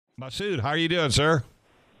Massad, how are you doing, sir?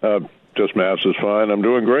 Just Mass is fine. I'm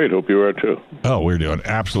doing great. Hope you are too. Oh, we're doing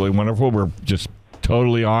absolutely wonderful. We're just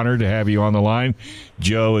totally honored to have you on the line.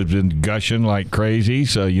 Joe has been gushing like crazy,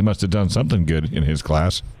 so you must have done something good in his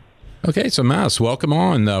class. Okay, so Mass, welcome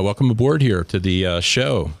on. Welcome aboard here to the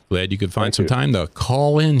show. Glad you could find some time to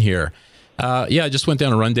call in here. I just went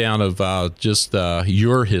down a rundown of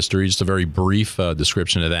your history, just a very brief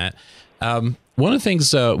description of that. One of the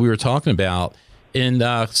things we were talking about, in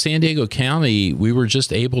San Diego County, we were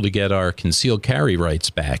just able to get our concealed carry rights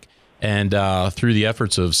back. And through the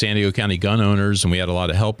efforts of San Diego County gun owners, and we had a lot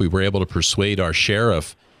of help, we were able to persuade our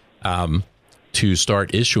sheriff to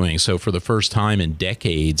start issuing. So for the first time in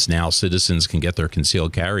decades now, citizens can get their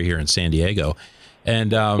concealed carry here in San Diego.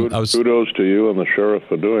 And kudos to you and the sheriff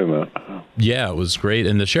for doing that. Yeah, it was great.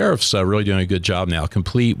 And the sheriff's really doing a good job now.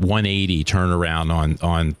 Complete 180 turnaround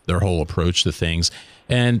on their whole approach to things.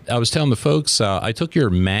 And I was telling the folks, I took your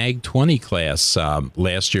MAG 20 class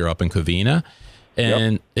last year up in Covina,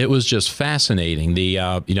 and It was just fascinating.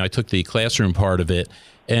 I took the classroom part of it,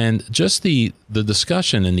 and just the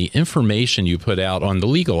discussion and the information you put out on the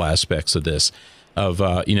legal aspects of this, of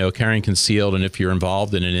carrying concealed, and if you're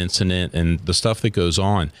involved in an incident, and the stuff that goes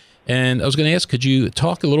on. And I was going to ask, could you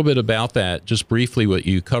talk a little bit about that, just briefly, what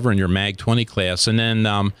you cover in your MAG 20 class, and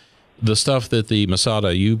then the stuff that the Massad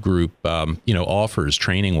Ayoob group, offers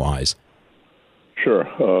training-wise? Sure.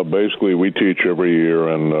 Basically, we teach every year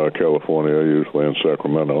in California, usually in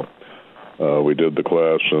Sacramento. We did the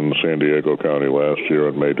class in San Diego County last year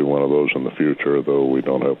and may do one of those in the future, though we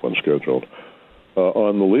don't have one scheduled.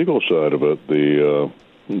 On the legal side of it, the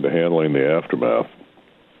handling the aftermath,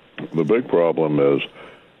 the big problem is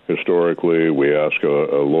historically we ask a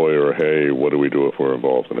lawyer, hey, what do we do if we're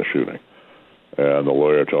involved in a shooting? And the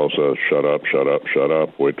lawyer tells us, shut up, shut up, shut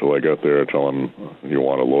up. Wait till I get there. Tell him you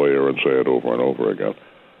want a lawyer and say it over and over again.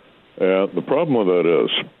 And the problem with that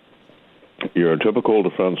is your typical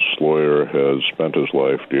defense lawyer has spent his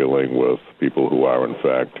life dealing with people who are, in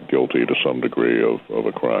fact, guilty to some degree of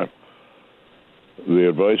a crime. The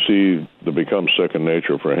advice that becomes second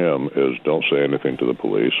nature for him is don't say anything to the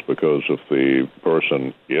police, because if the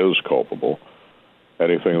person is culpable,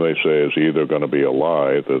 anything they say is either going to be a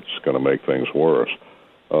lie that's going to make things worse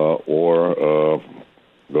or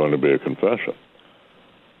going to be a confession.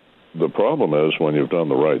 The problem is when you've done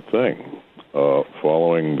the right thing,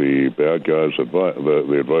 following the bad guy's advice,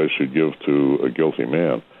 the advice you give to a guilty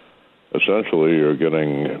man, essentially you're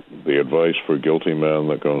getting the advice for guilty men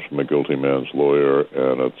that comes from a guilty man's lawyer,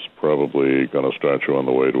 and it's probably going to start you on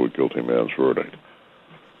the way to a guilty man's verdict.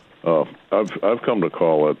 I've come to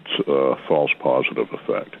call it false positive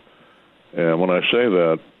effect. And when I say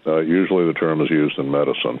that, usually the term is used in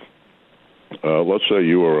medicine. Let's say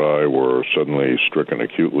you or I were suddenly stricken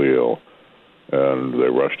acutely ill, and they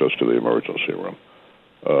rushed us to the emergency room.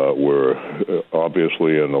 We're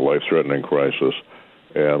obviously in a life-threatening crisis,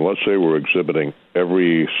 and let's say we're exhibiting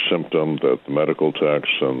every symptom that the medical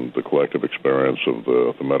texts and the collective experience of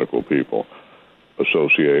the medical people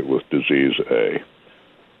associate with disease A.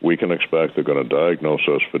 We can expect they're going to diagnose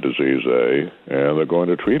us for disease A, and they're going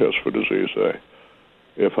to treat us for disease A.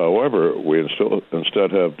 If, however, we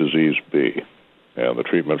instead have disease B, and the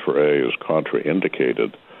treatment for A is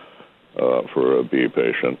contraindicated for a B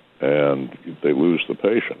patient, and they lose the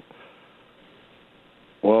patient,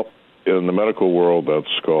 well, in the medical world,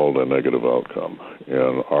 that's called a negative outcome.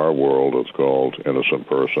 In our world, it's called innocent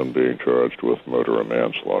person being charged with murder or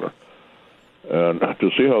manslaughter. And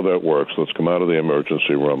to see how that works, let's come out of the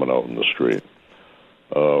emergency room and out in the street.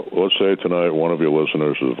 Let's say tonight one of your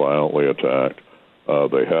listeners is violently attacked.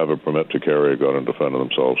 They have a permit to carry a gun and defend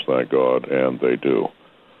themselves, thank God, and they do.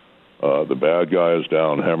 The bad guy is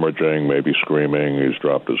down hemorrhaging, maybe screaming, he's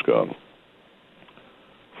dropped his gun.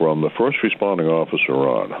 From the first responding officer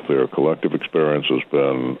on, their collective experience has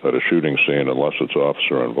been at a shooting scene, unless it's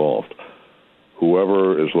officer involved,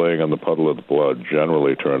 whoever is laying on the puddle of blood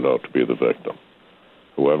generally turned out to be the victim.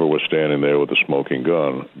 Whoever was standing there with a smoking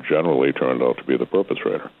gun generally turned out to be the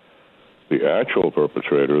perpetrator. The actual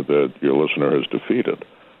perpetrator that your listener has defeated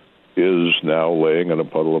is now laying in a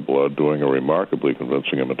puddle of blood doing a remarkably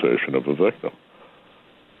convincing imitation of a victim.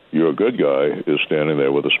 Your good guy is standing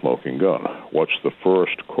there with a smoking gun. What's the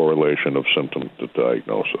first correlation of symptom to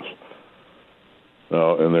diagnosis?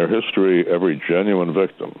 Now, in their history, every genuine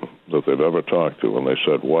victim that they've ever talked to, when they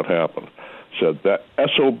said, what happened, said, that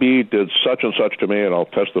SOB did such and such to me, and I'll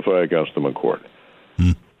testify against them in court.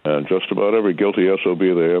 And just about every guilty SOB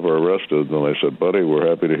they ever arrested, and they said, buddy, we're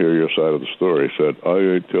happy to hear your side of the story, said, I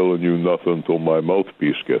ain't telling you nothing till my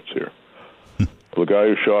mouthpiece gets here. The guy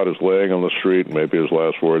who shot is laying on the street, and maybe his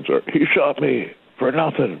last words are, he shot me for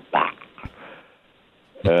nothing. Bah.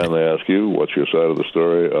 And they ask you, what's your side of the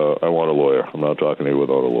story? I want a lawyer. I'm not talking to you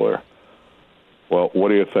without a lawyer. Well, what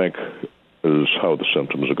do you think is how the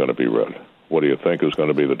symptoms are going to be read? What do you think is going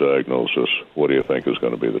to be the diagnosis? What do you think is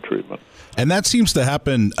going to be the treatment? And that seems to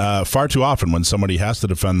happen far too often when somebody has to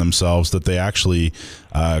defend themselves, that they actually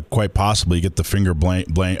quite possibly get the finger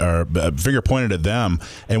finger pointed at them.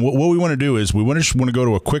 And what we want to do is we want to go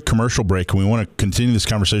to a quick commercial break, and we want to continue this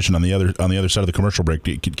conversation on the other side of the commercial break.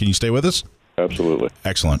 Can you stay with us? Absolutely.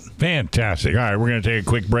 Excellent. Fantastic. All right, we're going to take a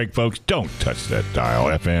quick break, folks. Don't touch that dial.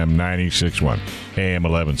 FM 96.1, AM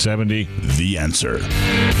 1170. The Answer.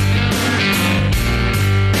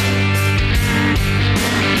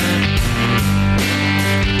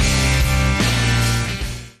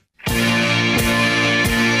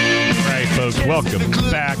 Welcome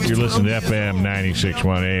back. You're listening to FM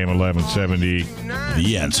 96.1 AM 1170.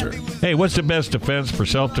 The Answer. Hey, what's the best defense for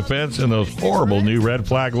self-defense in those horrible new red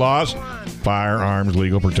flag laws? Firearms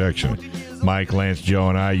legal protection. Mike, Lance, Joe,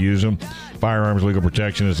 and I use them. Firearms legal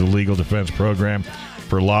protection is a legal defense program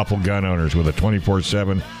for lawful gun owners with a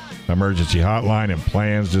 24/7 emergency hotline and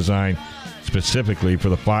plans designed specifically for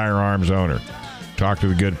the firearms owner. Talk to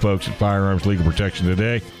the good folks at Firearms Legal Protection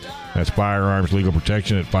today. That's Firearms Legal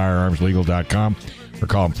Protection at firearmslegal.com or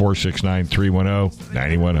call them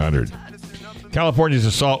 469-310-9100. California's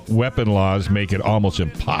assault weapon laws make it almost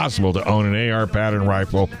impossible to own an AR pattern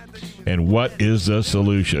rifle. And what is the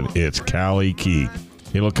solution? It's Cali Key.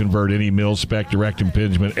 It'll convert any mil-spec direct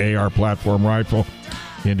impingement AR platform rifle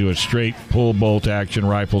into a straight pull-bolt action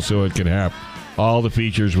rifle so it can have all the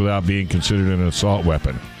features without being considered an assault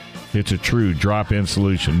weapon. It's a true drop-in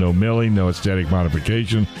solution. No milling, no aesthetic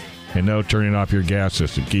modification, and no turning off your gas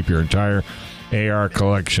system. Keep your entire AR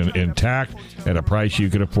collection intact at a price you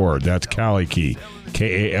can afford. That's Cali Key.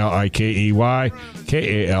 Kalikey.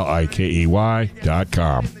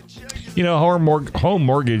 Kalikey.com. You know, home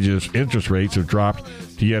mortgages interest rates have dropped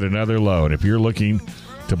to yet another low. And if you're looking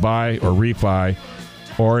to buy or refi,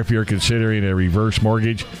 or if you're considering a reverse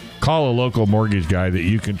mortgage, call a local mortgage guy that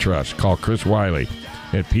you can trust. Call Chris Wiley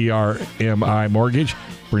at PRMI Mortgage.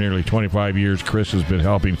 For nearly 25 years, Chris has been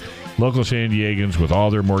helping local San Diegans with all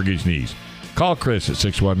their mortgage needs. Call Chris at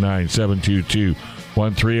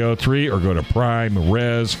 619-722-1303 or go to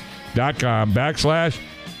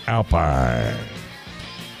primeres.com/Alpine.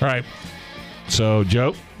 All right. So,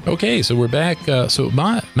 Joe. Okay, so we're back. So,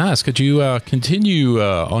 Mas, could you continue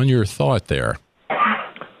on your thought there?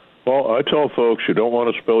 Well, I tell folks you don't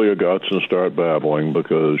want to spill your guts and start babbling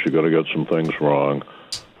because you're going to get some things wrong.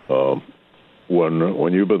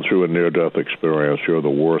 When you've been through a near-death experience, you're the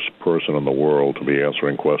worst person in the world to be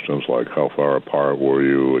answering questions like how far apart were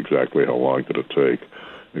you, exactly how long did it take,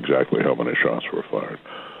 exactly how many shots were fired.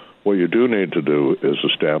 What you do need to do is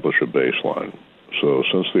establish a baseline. So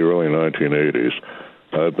since the early 1980s,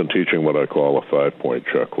 I've been teaching what I call a 5-point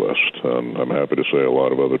checklist, and I'm happy to say a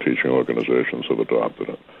lot of other teaching organizations have adopted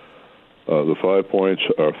it. The 5 points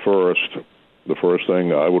are first. The first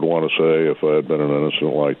thing I would want to say if I had been in an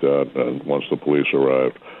incident like that, and once the police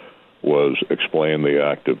arrived, was explain the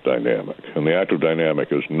active dynamic. And the active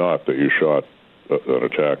dynamic is not that you shot an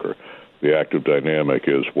attacker. The active dynamic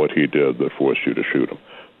is what he did that forced you to shoot him.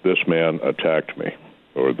 This man attacked me,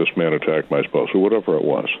 or this man attacked my spouse, or whatever it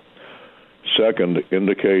was. Second,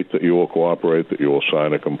 indicate that you will cooperate, that you will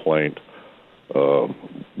sign a complaint,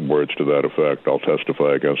 words to that effect, I'll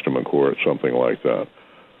testify against him in court, something like that.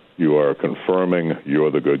 You are confirming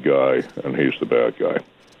you're the good guy and he's the bad guy.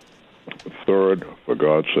 Third, for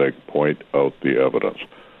God's sake, point out the evidence.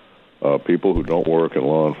 People who don't work in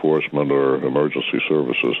law enforcement or emergency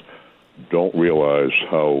services don't realize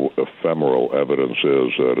how ephemeral evidence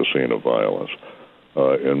is at a scene of violence.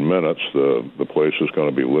 In minutes, the place is going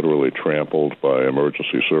to be literally trampled by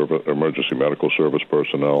emergency medical service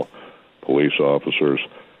personnel, police officers,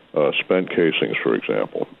 spent casings, for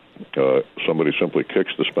example. Somebody simply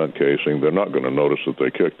kicks the spent casing. They're not going to notice that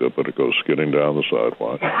they kicked it, but it goes skidding down the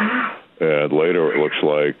sidewalk. And later it looks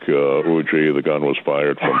like, the gun was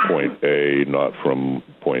fired from point A, not from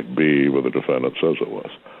point B, where the defendant says it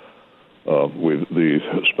was. The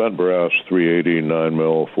spent brass 380,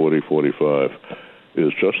 9mm, 40-45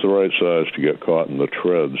 is just the right size to get caught in the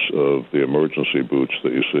treads of the emergency boots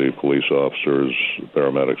that you see police officers,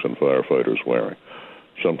 paramedics, and firefighters wearing.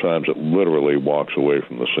 Sometimes it literally walks away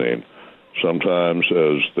from the scene. Sometimes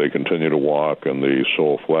as they continue to walk and the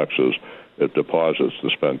sole flexes, it deposits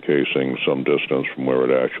the spent casing some distance from where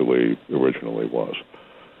it actually originally was.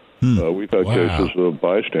 We've had cases of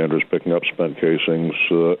bystanders picking up spent casings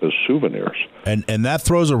as souvenirs. And that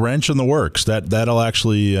throws a wrench in the works. That'll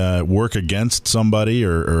actually work against somebody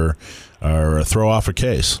or throw off a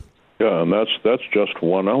case. Yeah, and that's just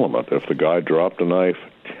one element. If the guy dropped a knife,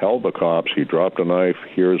 tell the cops he dropped a knife,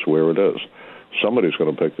 here's where it is. Somebody's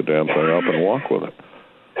going to pick the damn thing up and walk with it.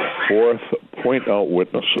 Fourth, point out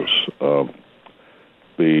witnesses.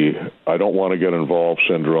 The I don't want to get involved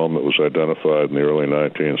syndrome that was identified in the early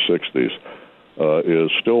 1960s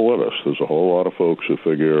is still with us. There's a whole lot of folks who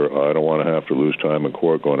figure, I don't want to have to lose time in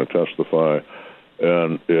court going to testify.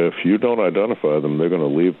 And if you don't identify them, they're going to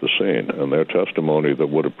leave the scene, and their testimony that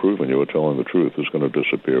would have proven you were telling the truth is going to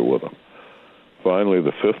disappear with them. Finally,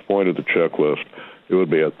 the fifth point of the checklist, it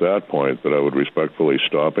would be at that point that I would respectfully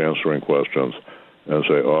stop answering questions and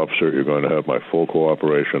say, officer, you're going to have my full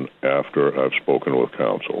cooperation after I've spoken with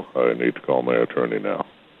counsel. I need to call my attorney now.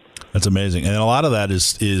 That's amazing. And a lot of that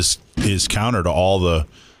is counter to all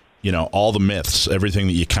the myths, everything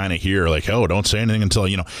that you kind of hear, like, oh, don't say anything until,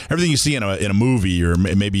 everything you see in a movie, or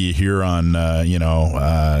maybe you hear on, a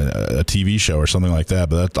TV show or something like that.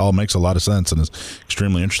 But that all makes a lot of sense and is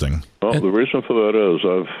extremely interesting. Well, the reason for that is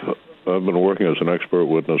I've been working as an expert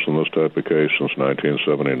witness in this type of case since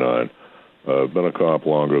 1979. I've been a cop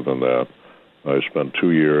longer than that. I spent 2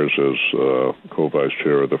 years as co-vice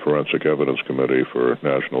chair of the Forensic Evidence Committee for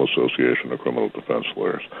National Association of Criminal Defense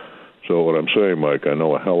Lawyers. So what I'm saying, Mike, I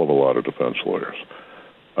know a hell of a lot of defense lawyers.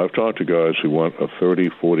 I've talked to guys who went a 30,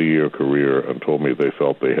 40-year career and told me they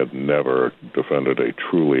felt they had never defended a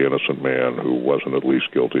truly innocent man who wasn't at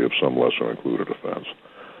least guilty of some lesser-included offense.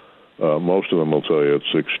 Most of them will tell you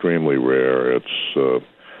it's extremely rare. It's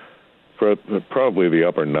probably the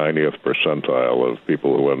upper 90th percentile of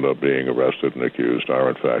people who end up being arrested and accused are,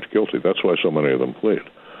 in fact, guilty. That's why so many of them plead.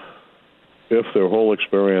 If their whole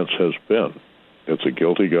experience has been, it's a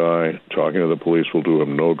guilty guy, talking to the police will do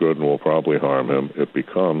him no good and will probably harm him, it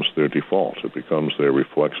becomes their default. It becomes their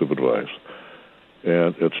reflexive advice.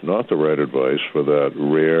 And it's not the right advice for that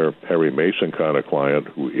rare Perry Mason kind of client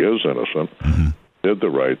who is innocent, did the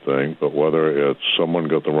right thing, but whether it's someone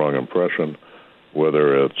got the wrong impression,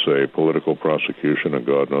 whether it's a political prosecution, and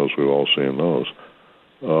God knows we've all seen those,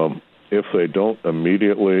 if they don't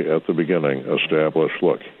immediately at the beginning establish,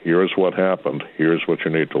 look, here's what happened, here's what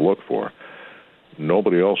you need to look for,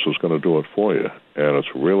 nobody else is going to do it for you. And it's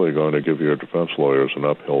really going to give your defense lawyers an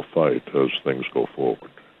uphill fight as things go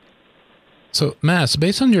forward. So, Mass,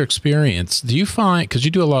 based on your experience, do you find, because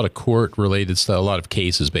you do a lot of court-related stuff, a lot of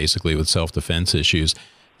cases basically with self-defense issues,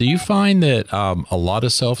 do you find that a lot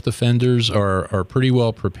of self-defenders are pretty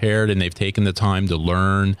well prepared and they've taken the time to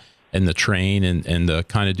learn and to train and to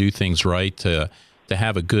kind of do things right to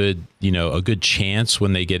have a good chance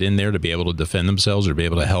when they get in there to be able to defend themselves or be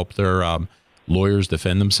able to help their lawyers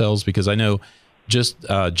defend themselves? Because I know just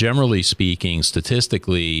generally speaking,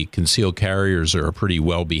 statistically, concealed carriers are a pretty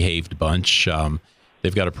well-behaved bunch.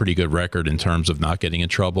 They've got a pretty good record in terms of not getting in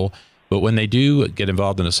trouble. But when they do get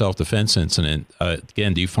involved in a self-defense incident,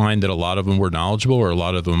 again, do you find that a lot of them were knowledgeable or a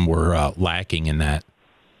lot of them were lacking in that?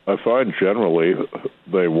 I find generally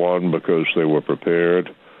they won because they were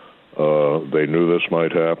prepared, they knew this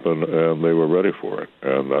might happen, and they were ready for it.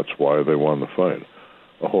 And that's why they won the fight.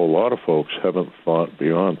 A whole lot of folks haven't thought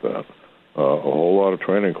beyond that. A whole lot of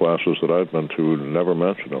training classes that I've been to never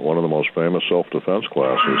mention it. One of the most famous self-defense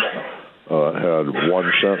classes had one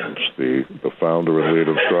sentence. The founder and lead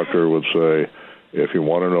instructor would say, if you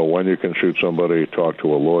want to know when you can shoot somebody, talk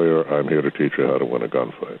to a lawyer. I'm here to teach you how to win a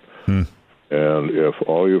gunfight. And if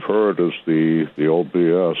all you've heard is the old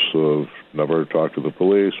BS of never talk to the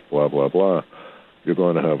police, blah, blah, blah, you're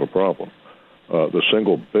going to have a problem. The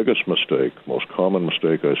single biggest mistake, most common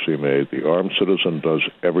mistake I see made, the armed citizen does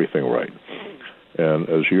everything right. And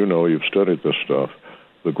as you know, you've studied this stuff,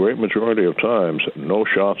 the great majority of times, no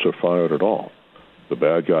shots are fired at all. The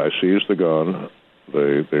bad guy sees the gun,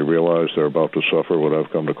 they realize they're about to suffer what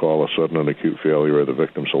I've come to call a sudden and acute failure of the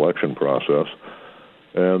victim selection process,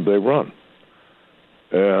 and they run.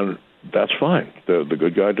 And that's fine. The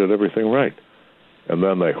good guy did everything right. And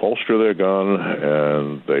then they holster their gun,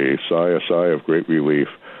 and they sigh a sigh of great relief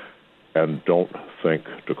and don't think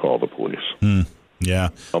to call the police. Yeah.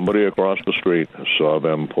 Somebody across the street saw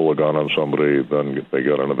them pull a gun on somebody, then they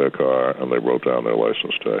got into their car, and they wrote down their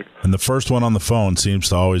license tag. And the first one on the phone seems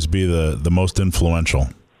to always be the most influential.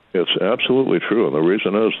 It's absolutely true, and the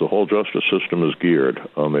reason is the whole justice system is geared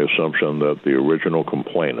on the assumption that the original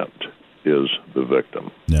complainant is the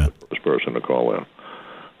victim, the first person to call in.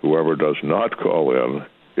 Whoever does not call in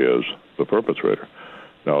is the perpetrator.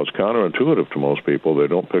 Now, it's counterintuitive to most people. They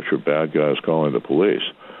don't picture bad guys calling the police,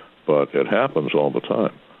 but it happens all the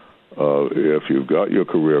time. If you've got your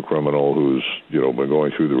career criminal who's been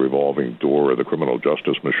going through the revolving door of the criminal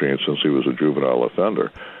justice machine since he was a juvenile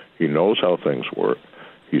offender, he knows how things work.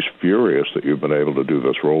 He's furious that you've been able to do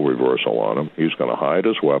this role reversal on him. He's going to hide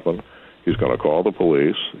his weapon. He's going to call the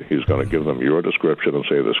police. He's going to give them your description and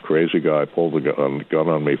say, this crazy guy pulled the gun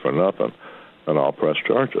on me for nothing, and I'll press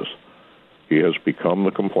charges. He has become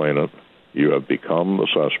the complainant. You have become the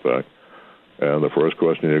suspect. And the first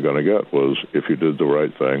question you're going to get was, if you did the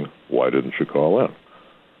right thing, why didn't you call in?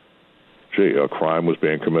 Gee, a crime was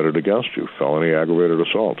being committed against you, felony aggravated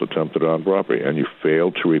assault, attempted armed robbery, and you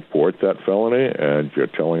failed to report that felony, and you're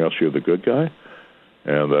telling us you're the good guy?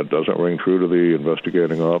 And that doesn't ring true to the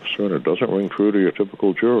investigating officer, and it doesn't ring true to your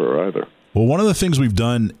typical juror either. Well, one of the things we've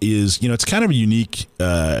done is, it's kind of a unique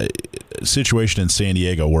situation in San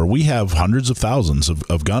Diego where we have hundreds of thousands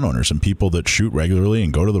of gun owners and people that shoot regularly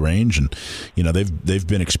and go to the range, and they've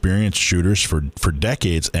been experienced shooters for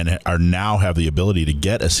decades and are now have the ability to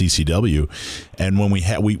get a CCW. And when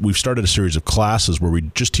we've started a series of classes where we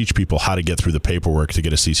just teach people how to get through the paperwork to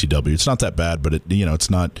get a CCW. It's not that bad, but needs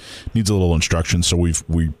a little instruction. So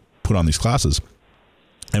we put on these classes,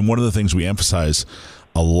 and one of the things we emphasize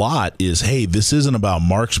a lot is, hey, this isn't about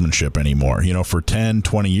marksmanship anymore. For 10,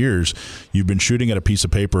 20 years, you've been shooting at a piece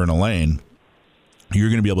of paper in a lane. You're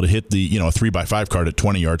going to be able to hit the, a 3x5 card at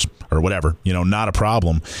 20 yards or whatever, not a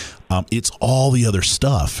problem. It's all the other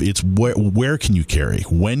stuff. It's where can you carry?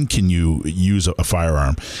 When can you use a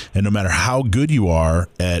firearm? And no matter how good you are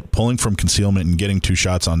at pulling from concealment and getting 2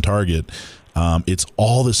 shots on target, it's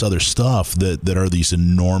all this other stuff that are these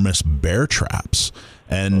enormous bear traps.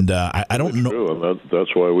 And I don't know. True, and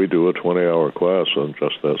that's why we do a 20-hour class on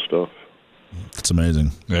just that stuff. It's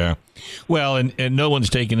amazing. Yeah. Well, and no one's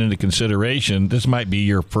taken into consideration, this might be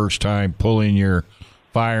your first time pulling your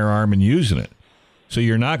firearm and using it. So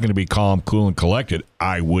you're not going to be calm, cool, and collected,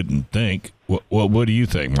 I wouldn't think. What do you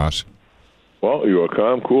think, Moss? Well, you are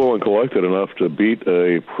calm, cool, and collected enough to beat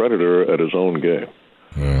a predator at his own game.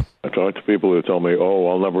 Yeah. I talk to people who tell me,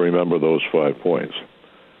 I'll never remember those 5 points.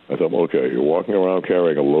 I thought, okay, you're walking around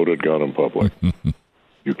carrying a loaded gun in public.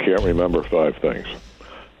 You can't remember 5 things.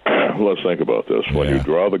 Let's think about this. When you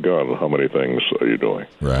draw the gun, how many things are you doing?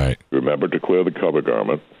 Right. Remember to clear the cover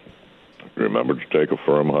garment. Remember to take a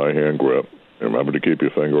firm, high-hand grip. Remember to keep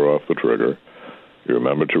your finger off the trigger. You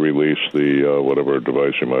remember to release the whatever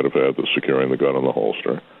device you might have had that's securing the gun in the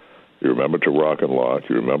holster. You remember to rock and lock.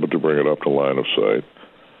 You remember to bring it up to line of sight.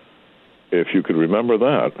 If you could remember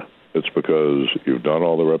that, it's because you've done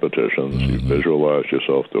all the repetitions, you've visualized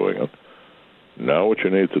yourself doing it. Now what you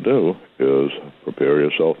need to do is prepare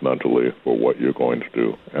yourself mentally for what you're going to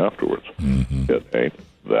do afterwards. Mm-hmm. It ain't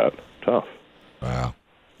that tough. Wow.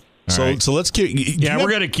 So let's keep... we're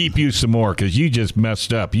going to keep you some more because you just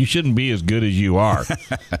messed up. You shouldn't be as good as you are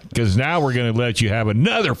because now we're going to let you have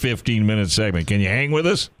another 15-minute segment. Can you hang with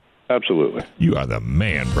us? Absolutely. You are the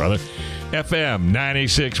man, brother. FM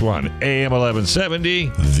 96.1, AM 1170.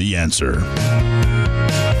 The Answer.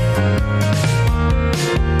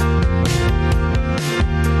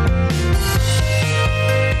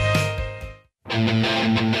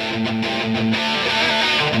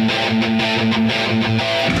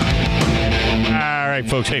 All right,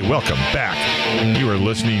 folks. Hey, welcome back. You are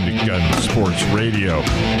listening to Gun Sports Radio,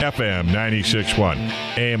 FM 96.1,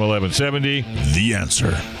 AM 1170. The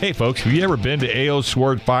Answer. Hey, folks, have you ever been to A.O.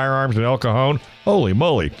 Sword Firearms in El Cajon? Holy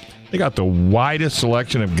moly. They got the widest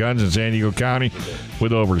selection of guns in San Diego County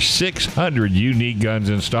with over 600 unique guns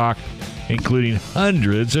in stock, including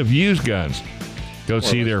hundreds of used guns. Go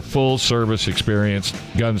see their full-service experienced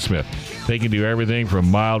gunsmith. They can do everything from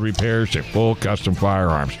mild repairs to full custom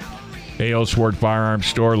firearms. A.O. Sword Firearms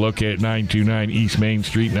store located at 929 East Main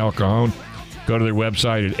Street in El Cajon. Go to their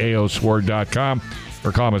website at aosword.com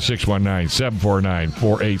or call them at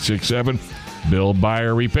 619-749-4867. Build, buy,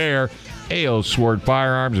 or repair. A.O. Sword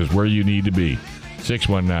Firearms is where you need to be.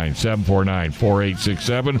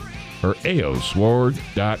 619-749-4867 or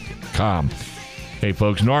aosword.com. Hey,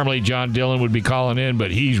 folks, normally John Dillon would be calling in,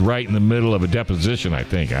 but he's right in the middle of a deposition, I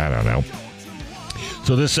think. I don't know.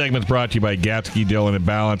 So this segment's brought to you by Gatsky, Dillon &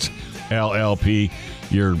 Balance, LLP,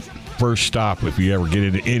 your first stop if you ever get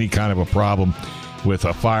into any kind of a problem with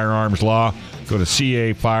a firearms law. Go to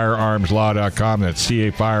cafirearmslaw.com. That's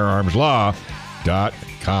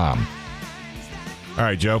cafirearmslaw.com. All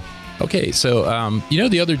right, Joe. Okay, so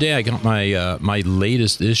the other day I got my my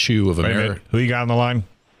latest issue of America. Who you got on the line?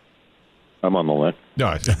 I'm on the line.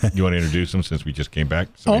 No, you want to introduce him since we just came back?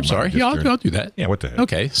 I'm sorry. Yeah, I'll do that. Yeah, what the heck?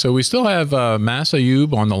 Okay, so we still have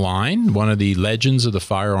Ayoob on the line, one of the legends of the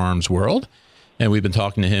firearms world, and we've been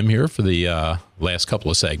talking to him here for the last couple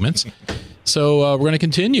of segments. So we're going to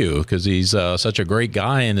continue because he's such a great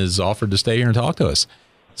guy and has offered to stay here and talk to us.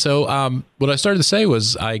 So what I started to say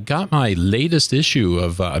was I got my latest issue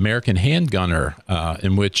of American Handgunner,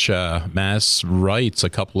 in which Mass writes a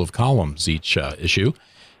couple of columns each issue.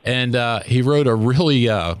 And he wrote a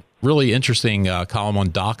really interesting column on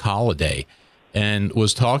Doc Holliday and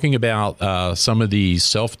was talking about some of the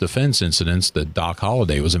self-defense incidents that Doc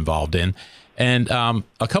Holliday was involved in. And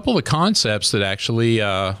a couple of concepts that actually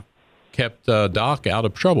kept Doc out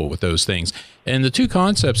of trouble with those things. And the two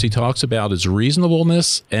concepts he talks about is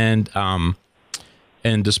reasonableness and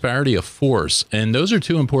disparity of force. And those are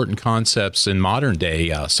two important concepts in modern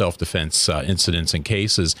day self-defense incidents and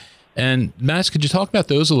cases. And Mass, could you talk about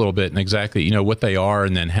those a little bit and exactly, what they are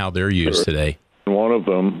and then how they're used today? One of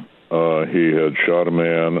them, he had shot a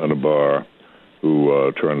man in a bar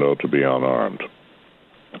who turned out to be unarmed.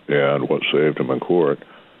 And what saved him in court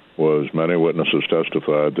was many witnesses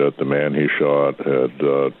testified that the man he shot had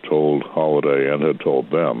told Holliday and had told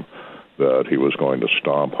them that he was going to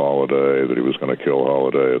stomp Holliday, that he was going to kill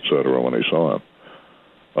Holliday, et cetera, when he saw him.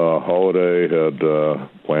 Holliday had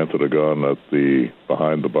planted a gun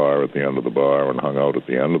behind the bar at the end of the bar and hung out at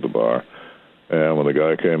the end of the bar. And when the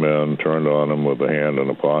guy came in, turned on him with a hand in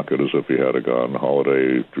a pocket as if he had a gun,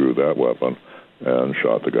 Holliday drew that weapon and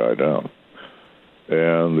shot the guy down.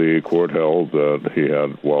 And the court held that he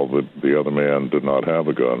had, while the other man did not have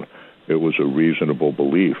a gun, it was a reasonable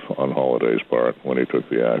belief on Holliday's part when he took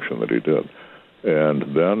the action that he did.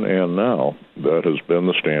 And then and now, that has been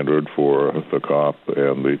the standard for the cop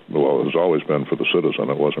and it has always been for the citizen.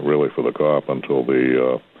 It wasn't really for the cop until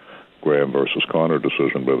the Graham versus Connor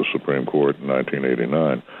decision by the Supreme Court in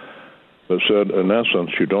 1989 that said, in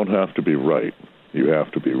essence, you don't have to be right. You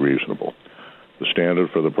have to be reasonable. The standard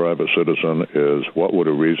for the private citizen is what would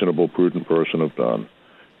a reasonable, prudent person have done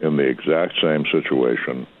in the exact same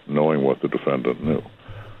situation, knowing what the defendant knew.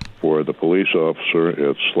 For the police officer,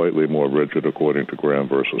 it's slightly more rigid, according to Graham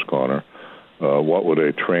versus Connor. What would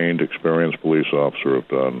a trained, experienced police officer have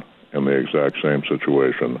done in the exact same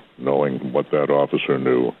situation, knowing what that officer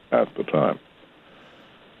knew at the time?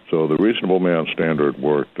 So the reasonable man standard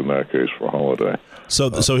worked in that case for Holliday. So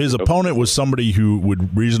his opponent was somebody who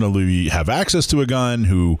would reasonably have access to a gun,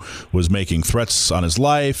 who was making threats on his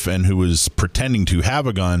life, and who was pretending to have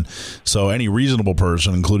a gun. So any reasonable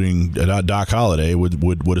person, including Doc Holliday,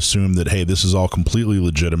 would assume that, hey, this is all completely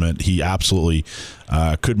legitimate. He absolutely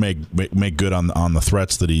could make good on the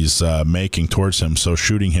threats that he's making towards him. So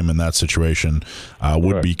shooting him in that situation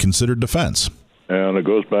would be considered defense. And it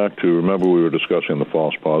goes back to, remember we were discussing the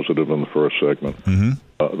false positive in the first segment.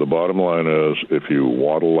 Mm-hmm. The bottom line is, if you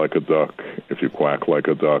waddle like a duck, if you quack like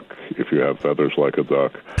a duck, if you have feathers like a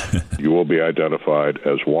duck, you will be identified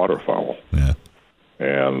as waterfowl. Yeah.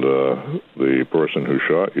 And the person who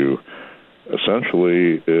shot you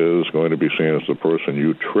essentially is going to be seen as the person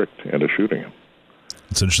you tricked into shooting him.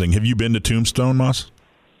 It's interesting. Have you been to Tombstone, Moss?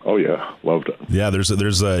 Oh, yeah. Loved it. Yeah, there's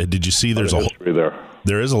a did you see there's a history there?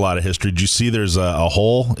 There is a lot of history. Did you see there's a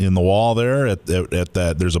hole in the wall there at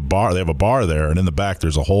that? There's a bar. They have a bar there, and in the back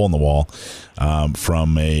there's a hole in the wall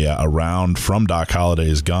from a round from Doc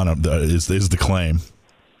Holliday's gun. Is the claim?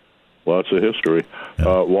 Lots of history.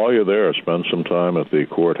 Yeah. While you're there, spend some time at the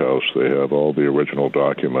courthouse. They have all the original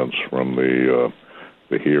documents from the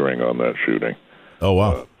hearing on that shooting. Oh,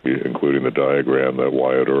 wow. Including the diagram that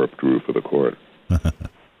Wyatt Earp drew for the court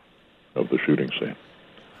of the shooting scene.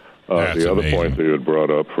 The other point that you had brought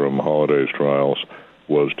up from Holliday's trials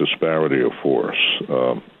was disparity of force.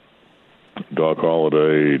 Doc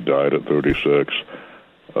Holliday died at 36.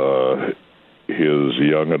 His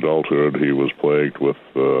young adulthood, he was plagued with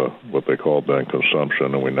what they called then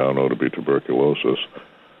consumption, and we now know to be tuberculosis.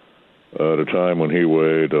 At a time when he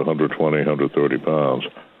weighed 120, 130 pounds,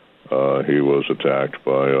 he was attacked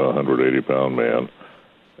by a 180-pound man.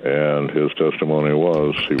 And his testimony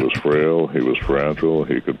was he was frail, he was fragile,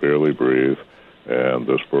 he could barely breathe, and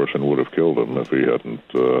this person would have killed him if he hadn't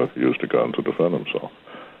used a gun to defend himself.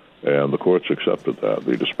 And the courts accepted that.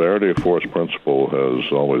 The disparity of force principle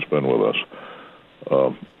has always been with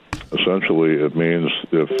us. Essentially, it means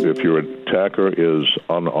if your attacker is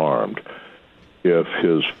unarmed, if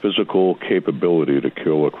his physical capability to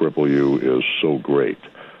kill or cripple you is so great,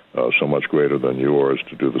 so much greater than yours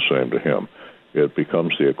to do the same to him, it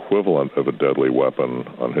becomes the equivalent of a deadly weapon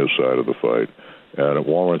on his side of the fight, and it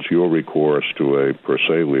warrants your recourse to a per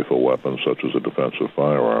se lethal weapon, such as a defensive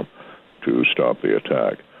firearm, to stop the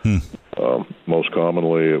attack. Most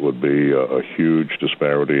commonly, it would be a huge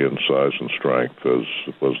disparity in size and strength, as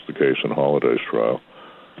was the case in Holliday's trial.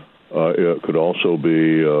 It could also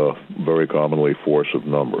be very commonly force of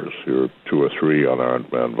numbers. You're 2 or 3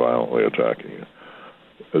 unarmed men violently attacking you.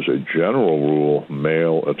 As a general rule,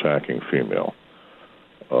 male attacking female.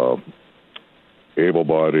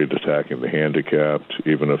 able-bodied attacking the handicapped,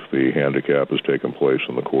 even if the handicap has taken place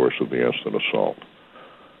in the course of the instant assault.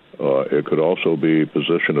 It could also be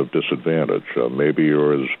position of disadvantage. Maybe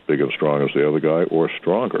you're as big and strong as the other guy or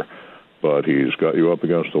stronger, but he's got you up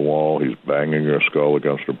against the wall, he's banging your skull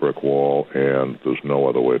against a brick wall, and there's no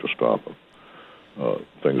other way to stop him.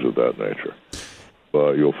 Things of that nature.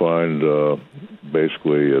 But you'll find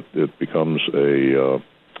basically it becomes an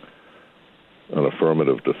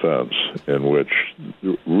affirmative defense in which,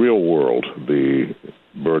 real world, the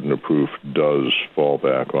burden of proof does fall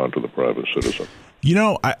back onto the private citizen. You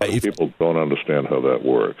know, People don't understand how that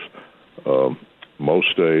works.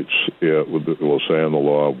 Most states will say in the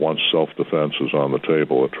law, once self-defense is on the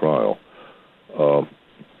table at trial,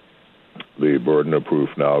 the burden of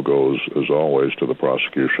proof now goes, as always, to the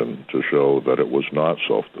prosecution to show that it was not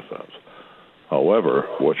self-defense. However,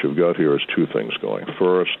 what you've got here is two things going.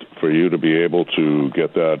 First, for you to be able to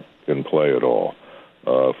get that in play at all,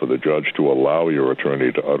 for the judge to allow your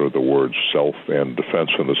attorney to utter the words self and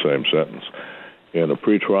defense in the same sentence. In a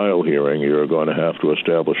pretrial hearing, you're going to have to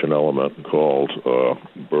establish an element called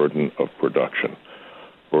burden of production.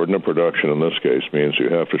 Burden of production in this case means you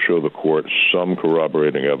have to show the court some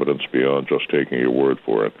corroborating evidence beyond just taking your word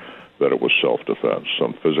for it that it was self-defense,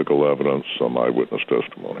 some physical evidence, some eyewitness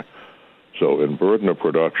testimony. So in burden of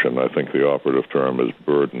production, I think the operative term is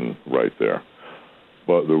burden right there.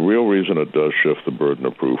 But the real reason it does shift the burden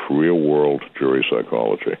of proof, real-world jury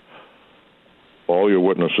psychology. All your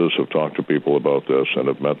witnesses have talked to people about this and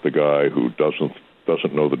have met the guy who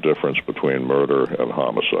doesn't know the difference between murder and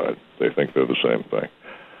homicide. They think they're the same thing.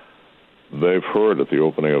 They've heard at the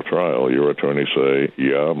opening of trial your attorney say,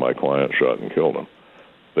 yeah, my client shot and killed him.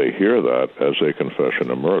 They hear that as a confession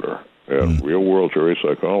of murder. In real-world jury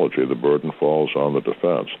psychology, the burden falls on the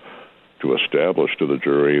defense to establish to the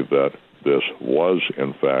jury that this was,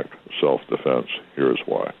 in fact, self-defense. Here's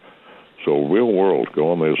why. So real world,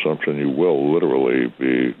 go on the assumption you will literally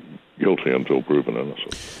be guilty until proven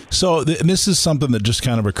innocent. So this is something that just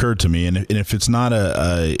kind of occurred to me, and if it's not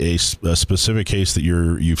a specific case that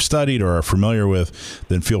you've studied or are familiar with,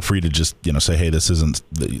 then feel free to just say, hey,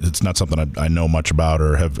 it's not something I know much about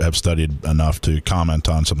or have studied enough to comment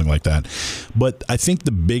on, something like that. But I think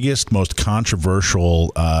the biggest, most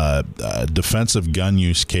controversial defensive gun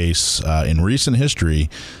use case in recent history.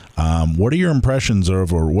 What are your impressions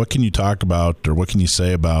of, or what can you talk about, or what can you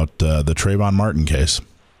say about the Trayvon Martin case?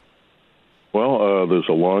 Well, there's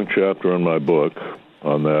a long chapter in my book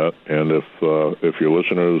on that, and if your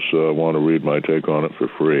listeners want to read my take on it for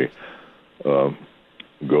free,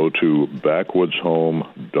 go to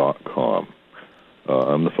backwoodshome.com.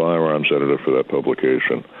 I'm the firearms editor for that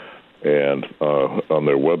publication, and on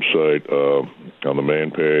their website, on the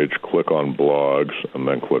main page, click on blogs, and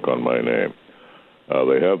then click on my name.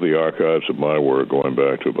 They have the archives of my work going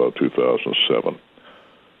back to about 2007.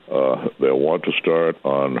 They'll want to start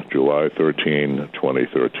on July 13,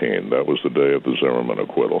 2013. That was the day of the Zimmerman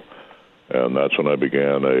acquittal. And that's when I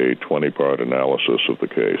began a 20-part analysis of the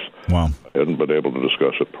case. Wow. I hadn't been able to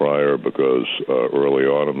discuss it prior because early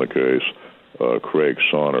on in the case, Craig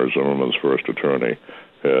Saunders, Zimmerman's first attorney,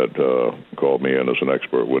 had called me in as an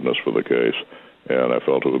expert witness for the case. And I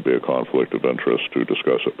felt it would be a conflict of interest to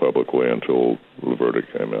discuss it publicly until the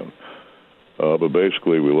verdict came in. But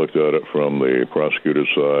basically, we looked at it from the prosecutor's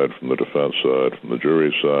side, from the defense side, from the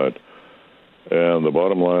jury's side. And the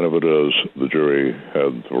bottom line of it is the jury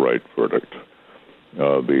had the right verdict.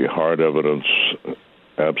 The hard evidence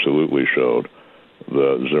absolutely showed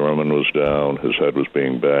that Zimmerman was down. His head was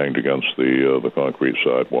being banged against the concrete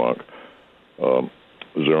sidewalk.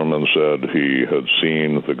 Zimmerman said he had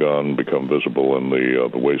seen the gun become visible in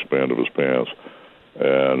the waistband of his pants,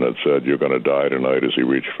 and it said, "You're going to die tonight," as he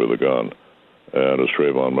reached for the gun. And as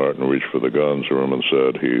Trayvon Martin reached for the gun, Zimmerman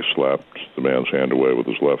said he slapped the man's hand away with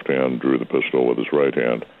his left hand, drew the pistol with his right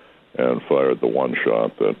hand, and fired the one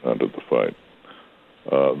shot that ended the fight.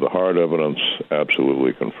 The hard evidence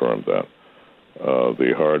absolutely confirmed that.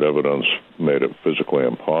 The hard evidence made it physically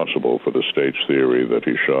impossible for the state's theory that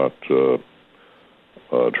he shot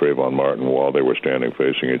Trayvon Martin while they were standing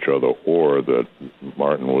facing each other, or that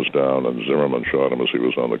Martin was down and Zimmerman shot him as he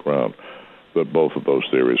was on the ground. That both of those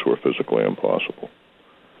theories were physically impossible.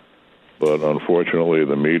 But unfortunately,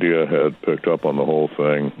 the media had picked up on the whole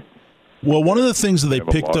thing. Well, one of the things that they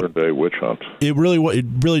picked up, modern-day witch hunt. It really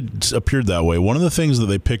appeared that way. One of the things that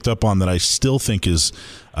they picked up on that I still think is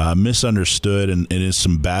misunderstood and is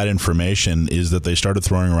some bad information is that they started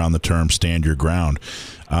throwing around the term "stand your ground."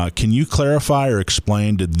 Can you clarify or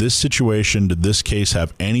explain? Did this case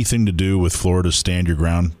have anything to do with Florida's stand your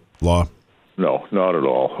ground law? No, not at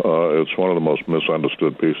all. It's one of the most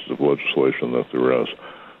misunderstood pieces of legislation that there is.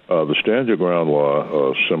 The Stand Your Ground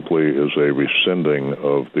law simply is a rescinding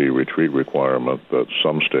of the retreat requirement that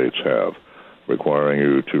some states have, requiring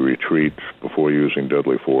you to retreat before using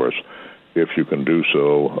deadly force if you can do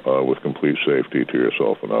so with complete safety to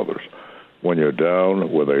yourself and others. When you're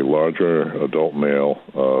down with a larger adult male,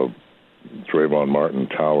 Trayvon Martin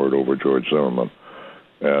towered over George Zimmerman,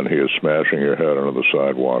 and he is smashing your head onto the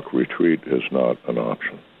sidewalk, retreat is not an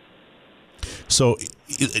option. So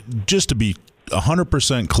just to be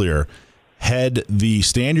 100% clear, had the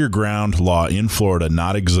Stand Your Ground law in Florida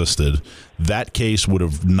not existed, that case would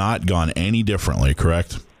have not gone any differently,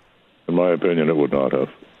 correct? In my opinion, it would not have.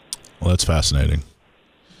 Well, that's fascinating.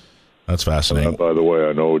 That's fascinating. And by the way,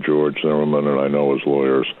 I know George Zimmerman and I know his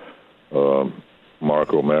lawyers.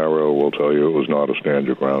 Mark O'Mara will tell you it was not a Stand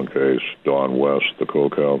Your Ground case. Don West, the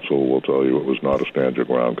co-counsel, will tell you it was not a Stand Your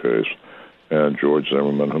Ground case. And George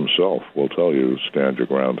Zimmerman himself will tell you Stand Your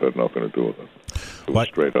Ground had nothing to do with it. It was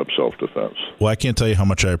straight-up self-defense. Well, I can't tell you how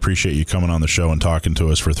much I appreciate you coming on the show and talking to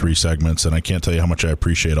us for 3 segments, and I can't tell you how much I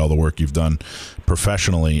appreciate all the work you've done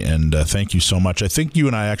professionally, and thank you so much. I think you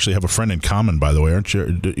and I actually have a friend in common, by the way, aren't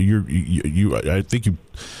you? I think you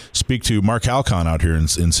speak to Mark Halcon out here in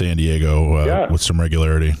San Diego with some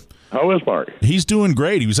regularity. How is Mark? He's doing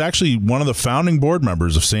great. He was actually one of the founding board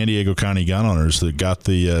members of San Diego County Gun Owners that got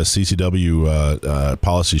the CCW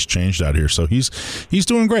policies changed out here. So he's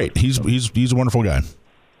doing great. He's a wonderful guy.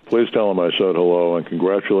 Please tell him I said hello, and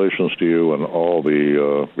congratulations to you and all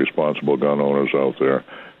the responsible gun owners out there,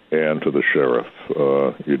 and to the sheriff.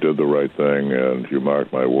 You did the right thing, and you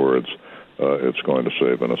mark my words, it's going to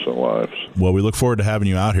save innocent lives. Well, we look forward to having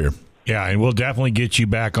you out here. Yeah, and we'll definitely get you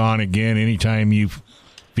back on again anytime you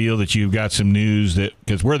feel that you've got some news, that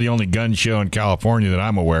because we're the only gun show in California that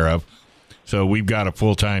I'm aware of. So we've got a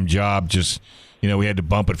full-time job. Just, we had to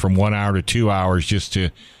bump it from 1 hour to 2 hours just to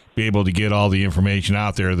be able to get all the information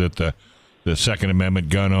out there that the Second Amendment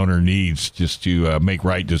gun owner needs just to make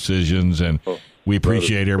right decisions. And we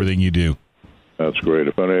appreciate everything you do. That's great.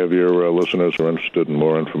 If any of your listeners are interested in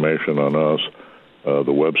more information on us, the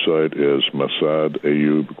website is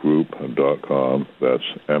MassadAyoobGroup.com. That's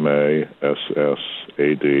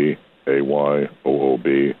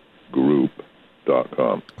MASSADAYOOB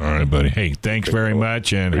Group.com. All right, buddy. Hey, thanks very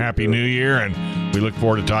much, and Happy New Year, and we look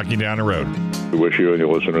forward to talking down the road. We wish you and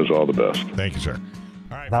your listeners all the best. Thank you, sir.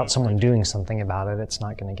 All right, without someone doing something about it, it's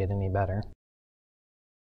not going to get any better.